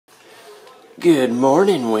Good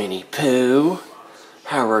morning, Winnie Pooh.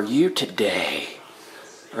 How are you today?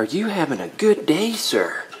 Are you having a good day,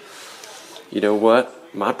 sir? You know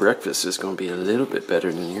what? My breakfast is going to be a little bit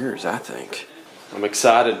better than yours, I think. I'm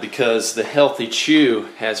excited because the Healthy Chew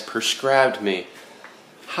has prescribed me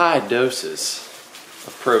high doses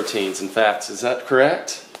of proteins and fats. Is that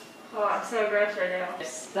correct? Oh, I'm so gross right now.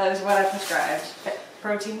 Yes, that is what I prescribed.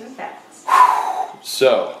 Proteins and fats.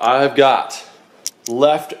 So, I've got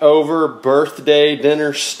leftover birthday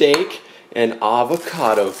dinner steak and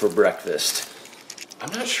avocado for breakfast.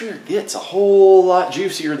 I'm not sure it gets a whole lot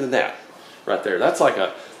juicier than that right there. That's like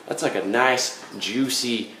a nice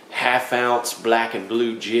juicy half-ounce black and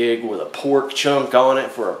blue jig with a pork chunk on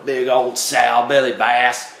it for a big old sow belly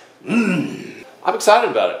bass. I'm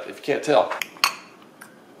excited about it, if you can't tell.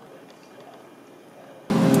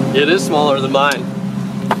 It is smaller than mine.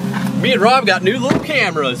 Me and Rob got new little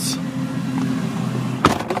cameras.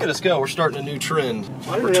 Look at us go, we're starting a new trend.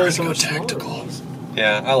 We're trying to go tactical.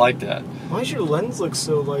 Yeah, I like that. Why does your lens look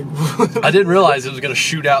so like... I didn't realize it was going to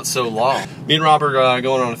shoot out so long. Me and Rob are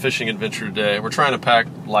going on a fishing adventure today. We're trying to pack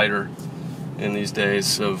lighter in these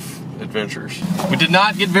days of adventures. We did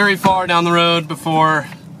not get very far down the road before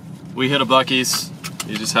we hit a Buc-ee's.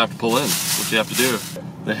 You just have to pull in. That's what you have to do.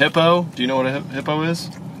 The hippo, do you know what a hippo is?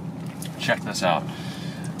 Check this out.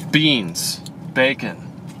 Beans,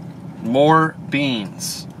 bacon, more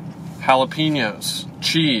beans, jalapenos,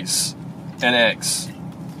 cheese, and eggs.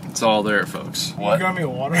 It's all there, folks. What? You got me a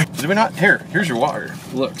water? Did we not? Here, here's your water.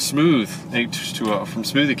 Look, Smooth H2O from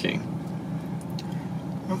Smoothie King.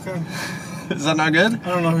 Okay. Is that not good? I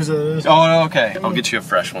don't know whose that is. Oh, okay. I'll get you a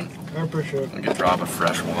fresh one. I appreciate it. I'll get Rob a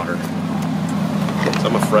fresh water. So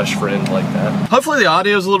I'm a fresh friend like that. Hopefully the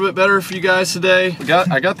audio is a little bit better for you guys today.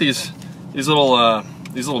 I got these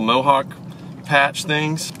little Mohawk patch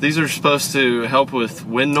things. These are supposed to help with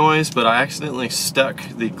wind noise, but I accidentally stuck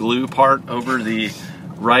the glue part over the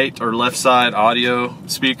right or left side audio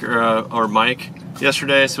speaker or mic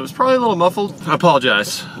yesterday, so it's probably a little muffled. I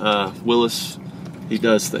apologize. Willis, he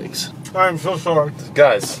does things. I'm so sorry.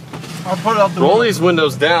 Guys, I'll put it out the roll window. these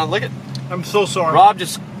windows down. Look at... I'm so sorry. Rob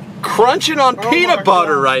just crunching on peanut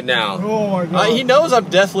butter right now. Oh my God. He knows I'm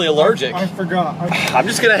deathly allergic. I forgot. I'm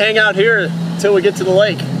just gonna hang out here until we get to the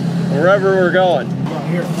lake, wherever we're going.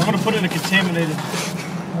 Here, I'm gonna put in a contaminated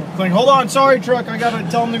thing. Hold on, sorry truck, I gotta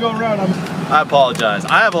tell them to go around. I apologize.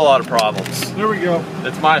 I have a lot of problems. There we go.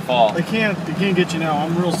 It's my fault. They can't get you now.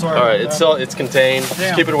 I'm real sorry. All right, it's contained. Damn.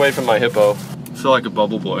 Just keep it away from my hippo. I feel like a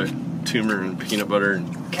bubble boy. Tumor and peanut butter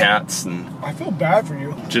and cats and. I feel bad for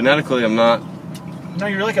you. Genetically, I'm not. No,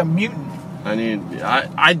 you're like a mutant.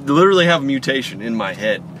 I literally have a mutation in my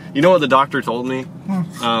head. You know what the doctor told me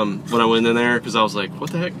when I went in there? Because I was like, what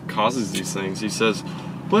the heck causes these things? He says,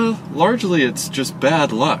 well, largely it's just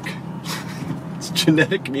bad luck. It's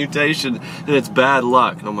genetic mutation and it's bad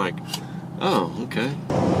luck. And I'm like, oh, okay.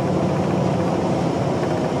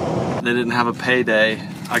 They didn't have a payday.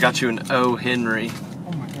 I got you an O. Henry.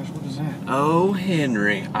 Oh my gosh, what is that? O.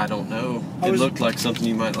 Henry. I don't know. It looked like something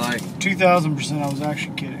you might like. 2,000%, I was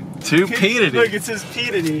actually kidding. Two peanutty. Look, it says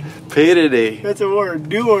peanutty. Peanutty. That's a word.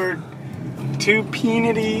 New word. 2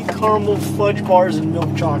 peanutty caramel fudge bars and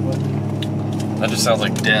milk chocolate. That just sounds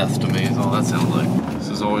like death to me, is all that sounds like. This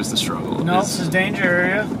is always the struggle. No, this is danger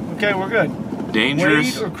area. Okay, we're good.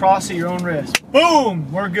 Dangerous. Wade or cross at your own risk.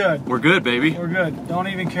 Boom! We're good. We're good, baby. We're good. Don't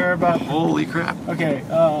even care about... Holy crap. Okay,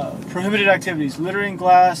 prohibited activities. Littering,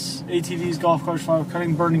 glass, ATVs, golf carts, fire,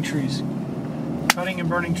 cutting, burning trees. Cutting and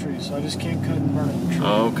burning trees, so I just can't cut and burn a tree.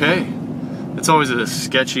 Okay. It's always a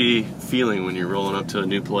sketchy feeling when you're rolling up to a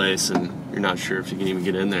new place and you're not sure if you can even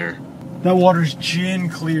get in there. That water's gin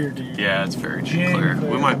clear, dude. Yeah, it's very gin clear.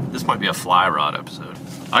 This might be a fly rod episode.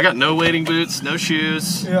 I got no wading boots, no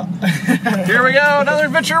shoes. Yeah. Here we go, another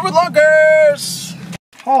adventure with Lunkers!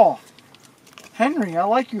 Oh, Henry, I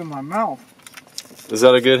like you in my mouth. Is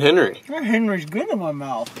that a good Henry? That Henry's good in my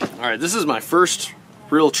mouth. All right, this is my first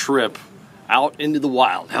real trip out into the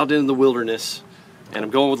wild, out into the wilderness, and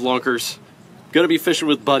I'm going with Lunkers. Gonna be fishing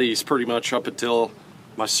with buddies pretty much up until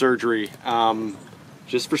my surgery.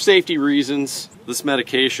 Just for safety reasons, this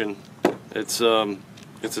medication, it's an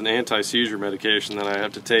anti-seizure medication that I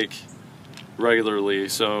have to take regularly.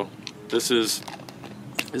 So this is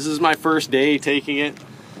my first day taking it.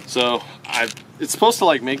 So it's supposed to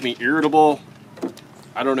like make me irritable.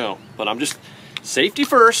 I don't know, but I'm just safety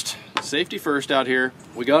first out here.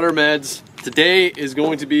 We got our meds. Today is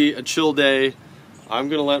going to be a chill day. I'm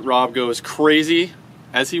gonna let Rob go as crazy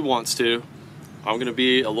as he wants to. I'm gonna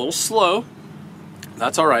be a little slow.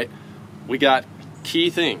 That's all right. We got key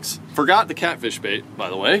things. Forgot the catfish bait, by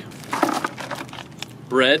the way.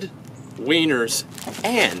 Bread, wieners,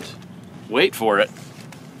 and, wait for it,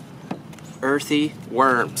 earthy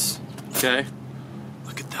worms, okay?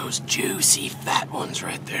 Look at those juicy fat ones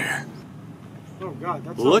right there. Oh God,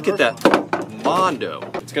 that's Look at that mondo.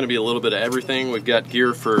 It's gonna be a little bit of everything. We've got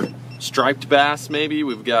gear for striped bass maybe.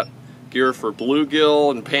 We've got gear for bluegill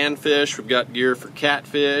and panfish. We've got gear for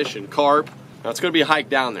catfish and carp. Now it's gonna be a hike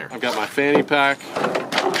down there. I've got my fanny pack.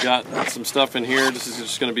 I've got some stuff in here. This is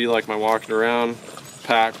just gonna be like my walking around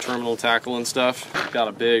pack, terminal tackle and stuff. Got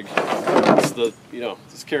a big,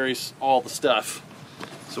 this carries all the stuff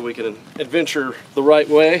so we can adventure the right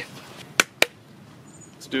way.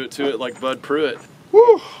 Let's do it to it like Bud Pruitt.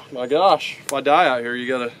 Whew, my gosh, if I die out here, you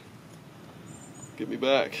gotta get me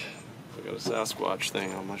back. I got a Sasquatch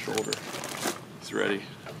thing on my shoulder. He's ready.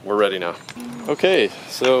 We're ready now. Okay,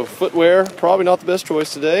 so footwear, probably not the best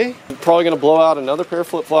choice today. I'm probably gonna blow out another pair of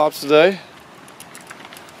flip-flops today.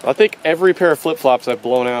 I think every pair of flip-flops I've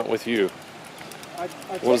blown out with you.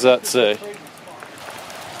 What does that say?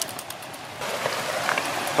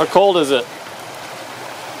 How cold is it?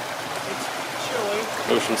 It's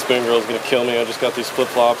chilly. Ocean Spin Girl's gonna kill me. I just got these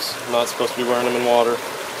flip-flops. I'm not supposed to be wearing them in water.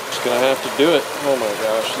 Just gonna have to do it. Oh my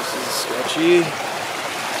gosh, this is sketchy.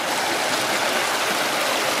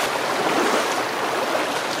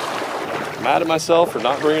 Mad at myself for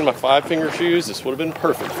not bringing my 5-finger shoes. This would have been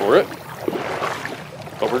perfect for it.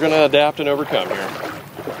 But we're gonna adapt and overcome here.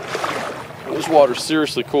 This water's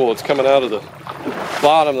seriously cool. It's coming out of the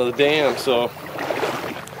bottom of the dam, so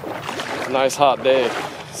it's a nice hot day.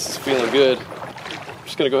 This is feeling good. I'm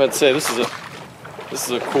just gonna go ahead and say this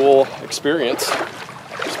is a cool experience.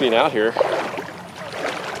 Just being out here,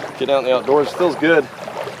 getting out in the outdoors. It feels good.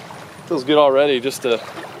 It feels good already just to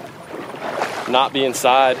not be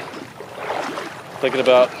inside, thinking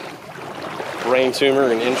about brain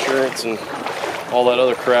tumor and insurance and all that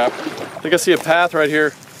other crap. I think I see a path right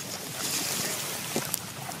here.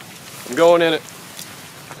 I'm going in it.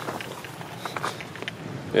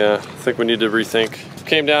 Yeah, I think we need to rethink.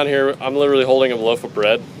 Came down here, I'm literally holding a loaf of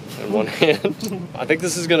bread in one hand. I think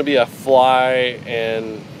this is gonna be a fly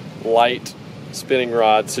and light spinning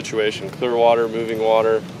rod situation. Clear water, moving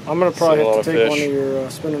water. I'm gonna probably have to take fish. one of your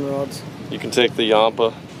spinning rods. You can take the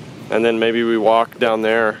Yampa, and then maybe we walk down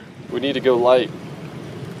there. We need to go light.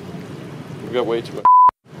 We've got way too much.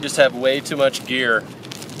 Just have way too much gear.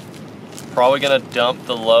 Probably gonna dump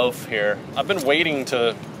the loaf here. I've been waiting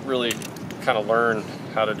to really kind of learn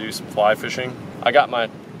how to do some fly fishing. I got my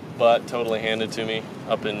butt totally handed to me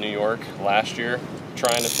up in New York last year,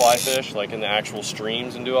 trying to fly fish, like in the actual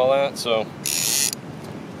streams and do all that. So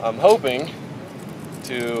I'm hoping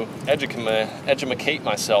to educate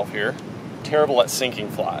myself here. Terrible at sinking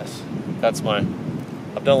flies. I've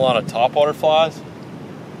done a lot of topwater flies.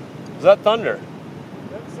 Is that thunder?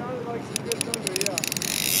 That sounded like some good thunder,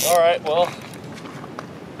 yeah. All right, well,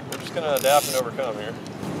 we're just gonna adapt and overcome here.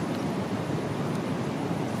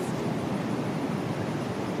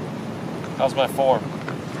 How's my form?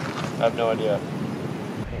 I have no idea.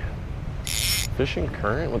 Man. Fishing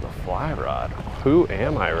current with a fly rod. Who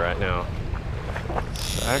am I right now?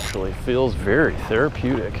 This actually feels very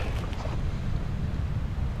therapeutic.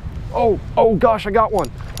 Oh gosh, I got one.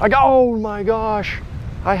 Oh my gosh,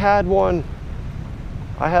 I had one.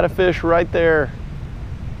 I had a fish right there.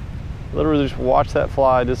 Literally just watched that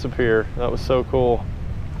fly disappear. That was so cool.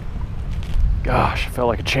 Gosh, I felt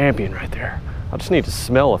like a champion right there. I just need to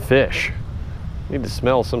smell a fish. I need to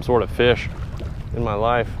smell some sort of fish in my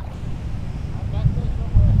life.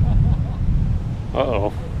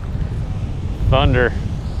 Uh-oh. Thunder.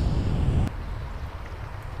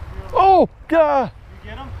 Oh, God. You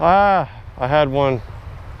get him? I had one.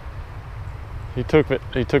 He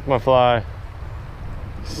took my fly.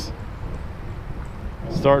 It's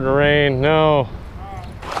starting to rain. No.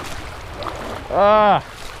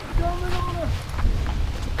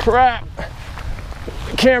 Crap.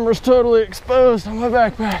 The camera's totally exposed on my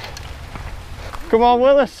backpack. Come on,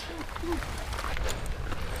 Willis.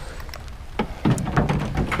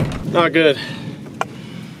 Not good.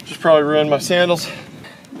 Just probably ruined my sandals.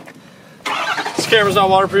 This camera's not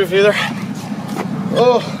waterproof either.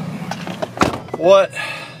 Oh, what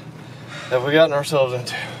have we gotten ourselves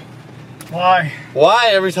into? Why?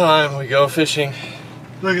 Why every time we go fishing,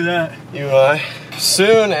 Look at that. you and I,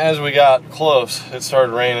 soon as we got close, it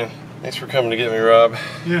started raining. Thanks for coming to get me, Rob.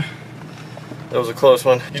 Yeah. That was a close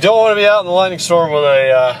one. You don't want to be out in the lightning storm with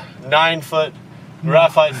a 9-foot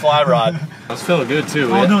graphite fly rod. I was feeling good too.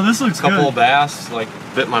 Oh no, this looks a couple good. of bass, like,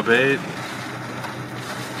 bit my bait.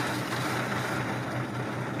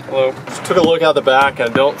 Hello. Just took a look out the back and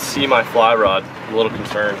I don't see my fly rod. I'm a little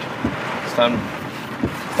concerned. It's time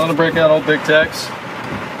to break out old Big Tex.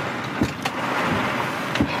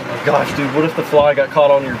 gosh, dude, what if the fly got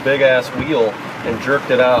caught on your big ass wheel and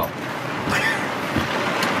jerked it out?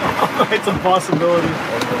 It's a possibility.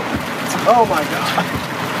 Oh my god.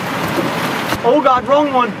 Oh god,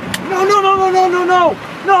 wrong one. No, no, no, no, no, no, no.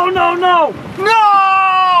 No, no, no.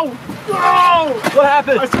 No! No! What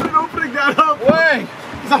happened? I started opening that up. Way!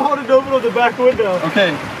 Because I wanted to open up the back window.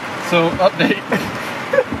 Okay, so update.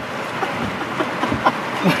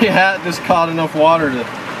 We had just caught enough water to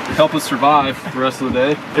help us survive the rest of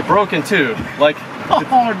the day. It broke in two. Like,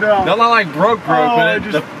 oh no. Not like broke, but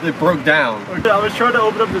just, it broke down. Okay, I was trying to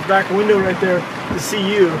open up this back window right there to see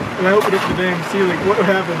you, and I opened up the thing to see like what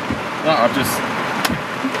happened.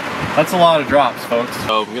 That's a lot of drops, folks.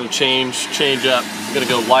 So I'm gonna change up. I'm gonna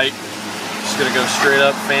go light. Just gonna go straight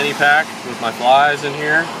up fanny pack with my flies in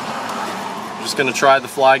here. I'm just gonna try the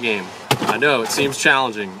fly game. I know it seems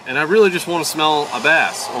challenging, and I really just want to smell a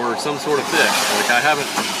bass or some sort of fish. Like I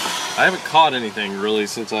haven't caught anything really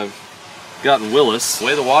since I've gotten Willis. The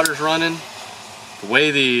way the water's running, the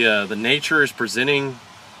way the nature is presenting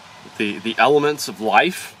the elements of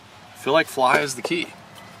life, I feel like fly is the key.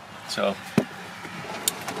 So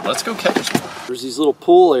let's go catch some. There's these little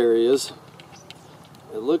pool areas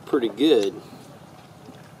that look pretty good,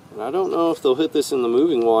 and I don't know if they'll hit this in the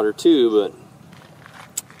moving water too, but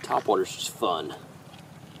top water's just fun.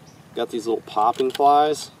 Got these little popping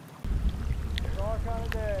flies.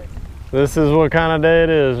 This is what kind of day it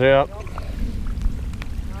is, yep.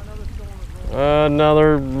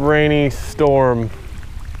 Another rainy storm.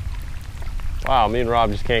 Wow, me and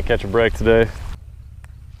Rob just can't catch a break today.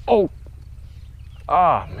 Oh!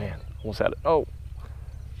 Ah, man, almost had it. Oh!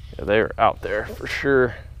 Yeah, they're out there for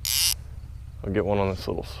sure. I'll get one on this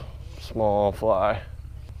little small fly.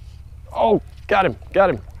 Oh, got him, got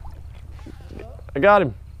him. I got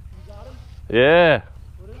him. Yeah.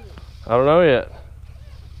 I don't know yet.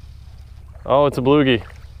 Oh, it's a bluegie.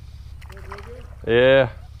 Yeah.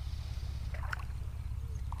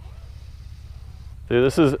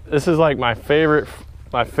 Dude, this is like my favorite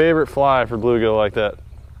fly for bluegill like that.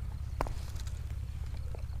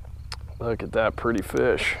 Look at that pretty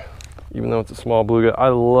fish. Even though it's a small bluegill, I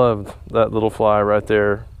love that little fly right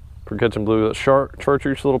there for catching bluegill.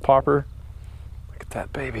 Chartreuse little popper. Look at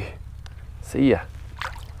that baby. See ya.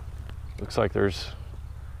 Looks like there's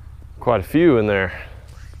quite a few in there.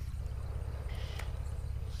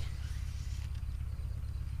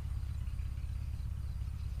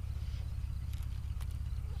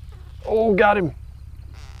 Oh, got him.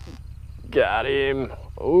 Got him.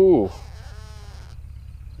 Oh.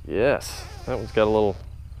 Yes. That one's got a little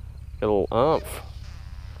umph.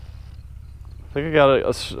 I think I got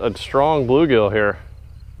a strong bluegill here.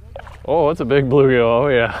 Oh, it's a big bluegill. Oh,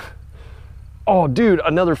 yeah. Oh, dude,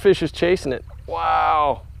 another fish is chasing it.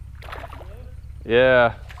 Wow.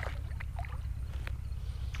 Yeah.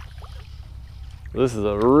 This is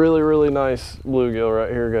a really, really nice bluegill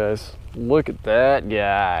right here, guys. Look at that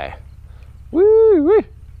guy. Woo wee.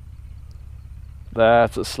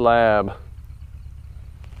 That's a slab.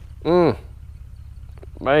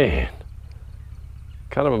 Man.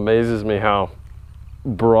 Kind of amazes me how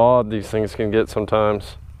broad these things can get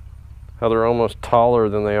sometimes. How they're almost taller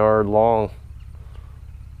than they are long.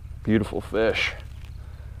 Beautiful fish.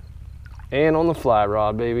 And on the fly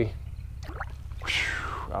rod, baby.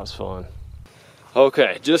 That was fun.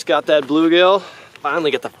 Okay, just got that bluegill.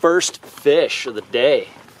 Finally got the first fish of the day.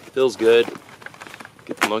 Feels good.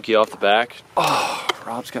 Get the monkey off the back. Oh,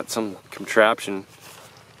 Rob's got some contraption.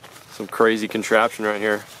 Some crazy contraption right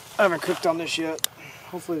here. I haven't cooked on this yet.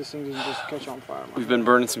 Hopefully this thing doesn't just catch on fire. We've been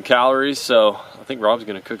burning some calories, so I think Rob's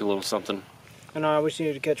gonna cook a little something. And I wish you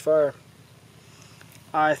needed to catch fire.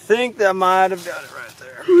 I think that might have done it right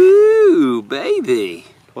there. Woo, baby.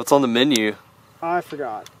 What's on the menu? I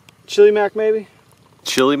forgot. Chili mac, maybe?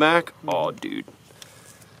 Chili mac? Oh, dude.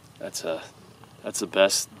 That's the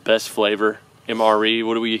best flavor. MRE.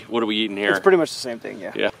 What are we eating here? It's pretty much the same thing,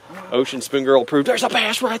 yeah. Yeah. Ocean Spoon Girl approved. There's a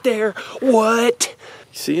bass right there. What?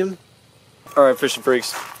 You see him? All right, fishing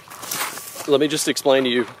freaks. Let me just explain to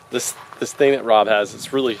you this thing that Rob has.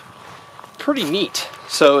 It's really pretty neat.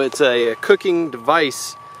 So it's a cooking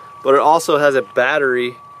device, but it also has a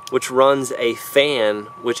battery which runs a fan,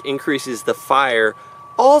 which increases the fire.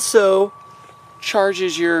 Also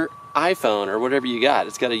charges your iPhone or whatever you got.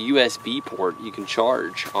 It's got a USB port you can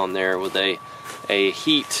charge on there with a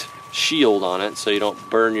heat shield on it so you don't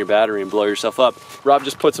burn your battery and blow yourself up. Rob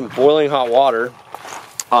just put some boiling hot water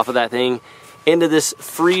off of that thing into this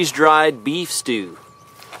freeze-dried beef stew.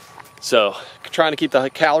 So trying to keep the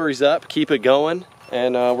calories up, keep it going,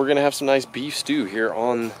 and we're gonna have some nice beef stew here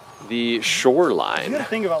on the shoreline. You gotta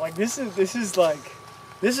think about, like, this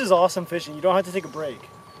is awesome fishing. You don't have to take a break.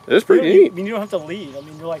 It's pretty neat. I mean, you don't have to leave. I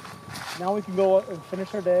mean, you're like, now we can go and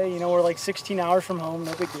finish our day. You know, we're like 16 hours from home,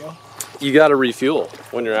 no big deal. You got to refuel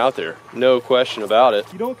when you're out there. No question about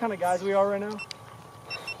it. You know what kind of guys we are right now?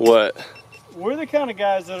 What? We're the kind of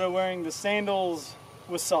guys that are wearing the sandals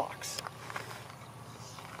with socks.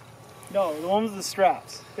 No, the ones with the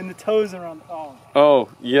straps and the toes around. Oh. Oh,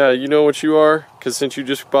 yeah, you know what you are? Because since you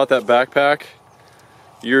just bought that backpack,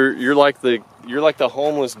 you're like the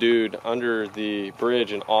homeless dude under the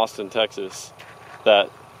bridge in Austin, Texas. That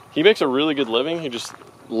he makes a really good living. He just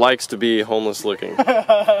likes to be homeless looking.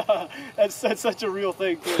 that's such a real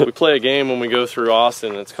thing too. We play a game when we go through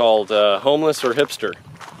Austin. It's called homeless or hipster.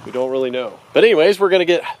 We don't really know. But anyways, we're gonna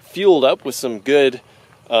get fueled up with some good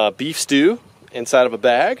beef stew inside of a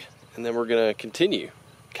bag, and then we're gonna continue.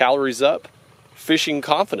 Calories up, fishing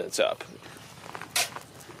confidence up.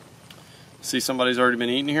 See, somebody's already been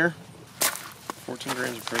eating here. 14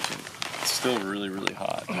 grams of protein. It's still really, really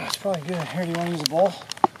hot. It's probably good. Here, do you want to use a bowl?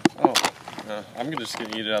 Oh, I'm just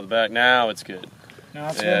gonna eat it out of the bag. Now it's good. No,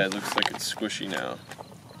 that's yeah, good. It looks like it's squishy now.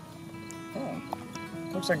 Oh,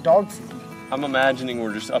 looks like dog food. I'm imagining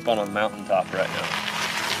we're just up on a mountaintop right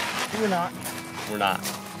now. We're not. We're not.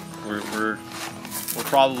 We're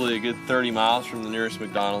probably a good 30 miles from the nearest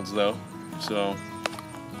McDonald's though. So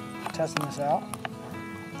Testing this out.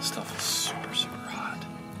 this stuff is super, super hot.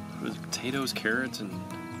 With potatoes, carrots, and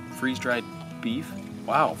freeze-dried beef.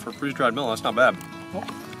 Wow, for freeze-dried meal, that's not bad. Oh.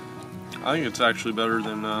 I think it's actually better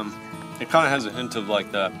than, it kind of has a hint of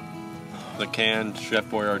like the canned Chef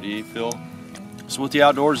Boyardee feel. So what the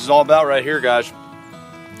outdoors is all about right here, guys.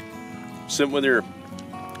 Sitting with your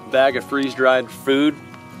bag of freeze-dried food.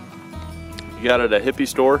 You got it at a hippie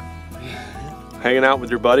store. Hanging out with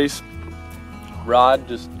your buddies. Rod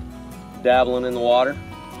just dabbling in the water,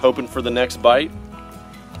 hoping for the next bite.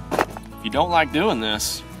 If you don't like doing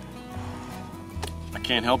this, I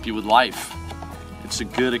can't help you with life. It's a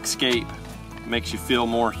good escape. It makes you feel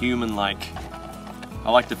more human-like.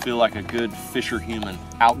 I like to feel like a good fisher human,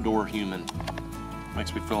 outdoor human.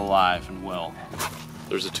 Makes me feel alive and well.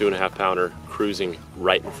 There's a 2.5 pounder cruising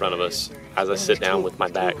right in front of us as I sit down with my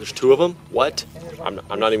bag. There's 2 of them? What? I'm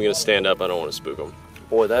not even gonna stand up. I don't want to spook them.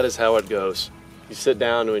 Boy, that is how it goes. You sit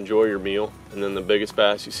down to enjoy your meal, and then the biggest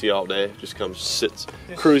bass you see all day just comes, sits,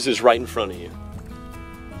 cruises right in front of you.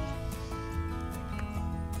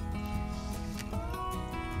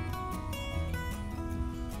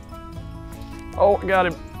 Oh, I got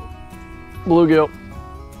him. Bluegill.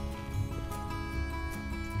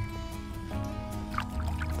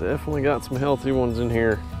 Definitely got some healthy ones in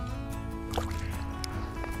here.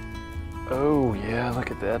 Oh yeah,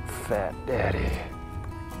 look at that fat daddy.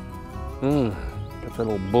 Got that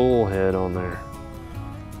little bull head on there.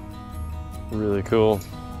 Really cool.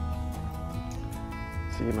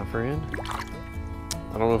 See, my friend?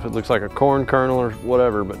 I don't know if it looks like a corn kernel or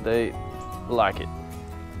whatever, but they like it.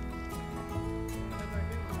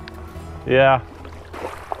 Yeah.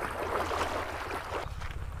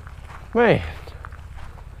 Man,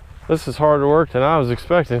 this is harder work than I was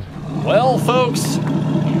expecting. Well, folks,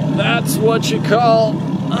 that's what you call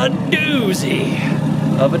a doozy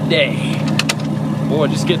of a day. Boy,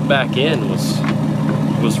 just getting back in was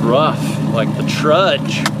rough, like the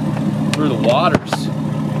trudge through the waters.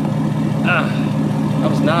 I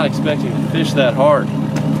was not expecting to fish that hard.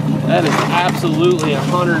 That is absolutely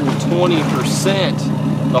 120%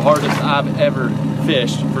 the hardest I've ever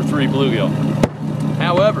fished for 3 bluegill.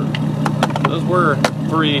 However, those were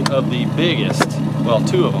 3 of the biggest, well,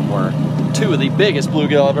 2 of them were 2 of the biggest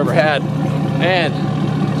bluegill I've ever had. And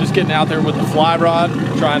just getting out there with the fly rod,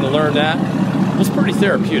 trying to learn that, was pretty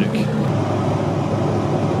therapeutic.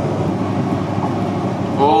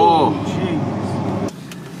 Oh, jeez.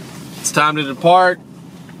 It's time to depart.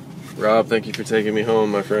 Rob, thank you for taking me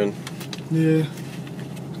home, my friend. Yeah,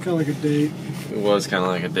 it's kind of like a date. It was kind of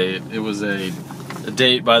like a date. It was a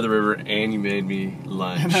date by the river, and you made me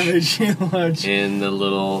lunch. And I made you lunch. In the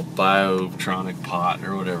little biotronic pot,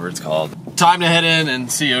 or whatever it's called. Time to head in and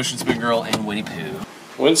see Ocean Spin Girl and Winnie Pooh.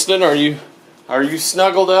 Winston, are you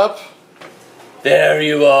snuggled up? There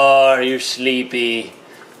you are, you're sleepy.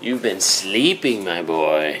 You've been sleeping, my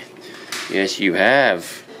boy. Yes, you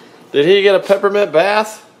have. Did he get a peppermint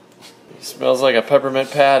bath? He smells like a peppermint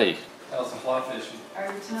patty. How's the fly fishing?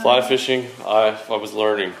 Fly fishing, I was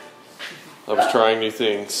learning. I was trying new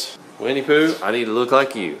things. Winnie Pooh, I need to look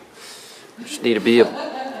like you. Just need to be a...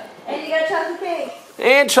 And you got chocolate cake.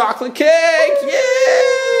 And chocolate cake,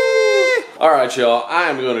 yay! All right, y'all, I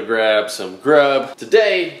am gonna grab some grub.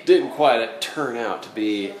 Today didn't quite turn out to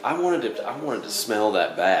be, I wanted to smell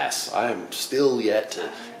that bass. I am still yet to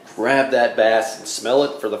grab that bass and smell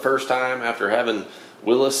it for the first time after having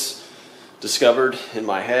Willis discovered in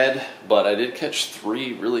my head. But I did catch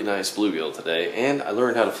 3 really nice bluegill today, and I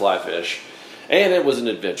learned how to fly fish, and it was an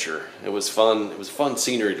adventure. It was fun. It was fun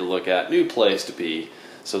scenery to look at, new place to be,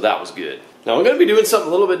 so that was good. Now I'm going to be doing something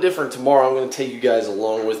a little bit different tomorrow. I'm going to take you guys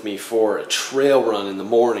along with me for a trail run in the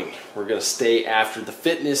morning. We're going to stay after the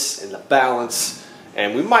fitness and the balance,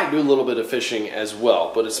 and we might do a little bit of fishing as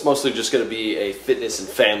well, but it's mostly just going to be a fitness and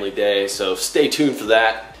family day, so stay tuned for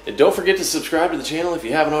that. And don't forget to subscribe to the channel if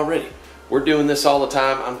you haven't already. We're doing this all the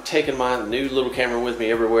time. I'm taking my new little camera with me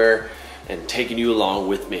everywhere and taking you along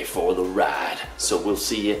with me for the ride. So we'll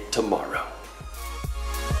see you tomorrow.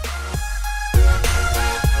 We'll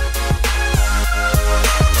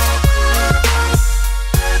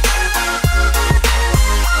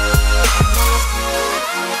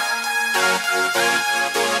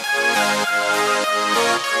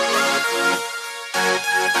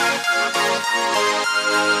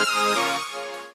be right back.